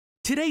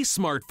Today's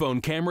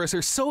smartphone cameras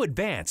are so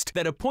advanced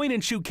that a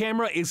point-and-shoot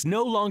camera is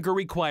no longer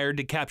required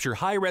to capture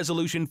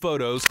high-resolution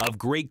photos of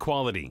great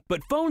quality.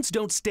 But phones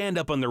don't stand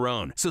up on their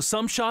own, so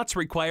some shots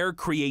require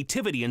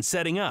creativity in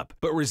setting up,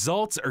 but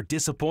results are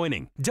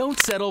disappointing. Don't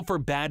settle for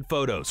bad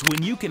photos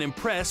when you can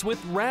impress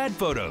with rad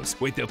photos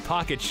with the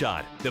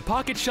PocketShot. The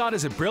PocketShot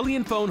is a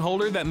brilliant phone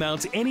holder that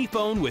mounts any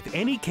phone with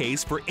any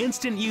case for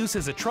instant use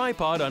as a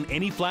tripod on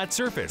any flat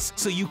surface,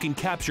 so you can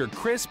capture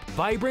crisp,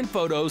 vibrant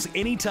photos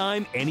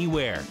anytime,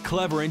 anywhere.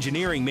 Clever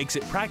engineering makes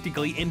it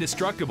practically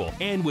indestructible,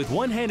 and with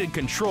one-handed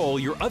control,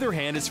 your other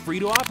hand is free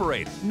to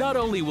operate. Not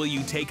only will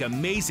you take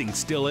amazing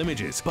still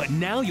images, but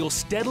now you'll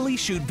steadily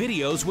shoot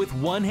videos with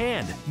one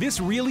hand.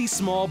 This really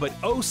small but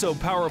oh so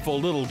powerful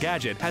little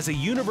gadget has a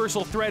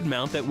universal thread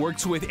mount that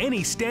works with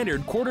any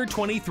standard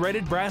quarter-20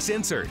 threaded brass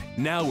insert.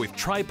 Now with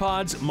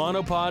tripods,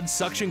 monopods,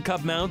 suction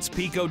cup mounts,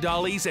 pico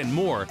dollies, and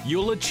more,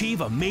 you'll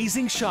achieve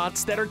amazing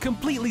shots that are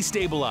completely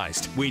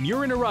stabilized. When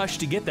you're in a rush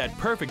to get that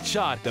perfect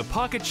shot, the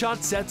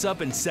PocketShot sets up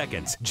in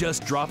seconds.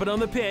 Just drop it on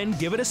the pin,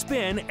 give it a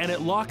spin, and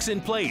it locks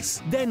in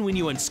place. Then when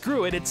you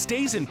unscrew it, it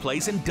stays in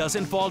place and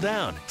doesn't fall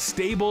down.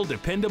 Stable,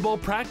 dependable,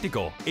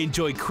 practical.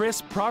 Enjoy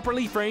crisp,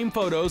 properly framed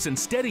photos and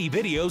steady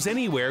videos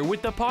anywhere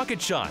with the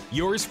PocketShot.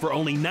 Yours for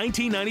only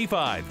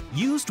 $19.95.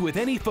 Used with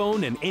any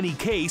phone and any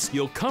case,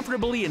 you'll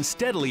comfortably and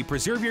steadily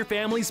preserve your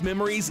family's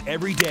memories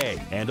every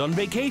day and on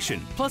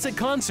vacation, plus at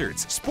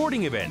concerts,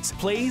 sporting events,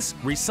 plays,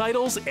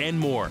 recitals, and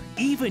more.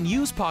 Even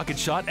use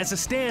PocketShot as a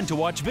stand to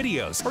watch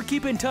videos or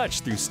keep in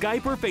touch through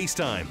Skype or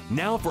FaceTime.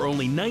 Now for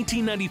only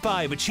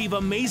 $19.95, achieve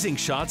amazing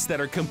shots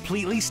that are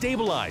completely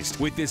stabilized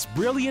with this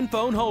brilliant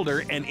phone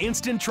holder and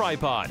instant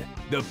tripod.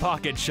 The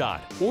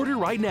PocketShot. Order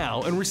right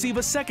now and receive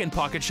a second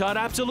PocketShot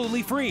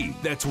absolutely free.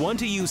 That's one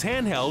to use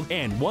handheld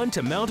and one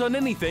to mount on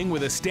anything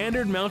with a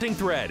standard mounting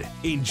thread.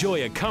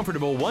 Enjoy a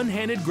comfortable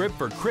one-handed grip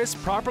for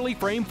crisp, properly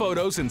framed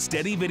photos and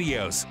steady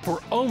videos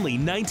for only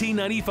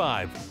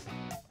 $19.95.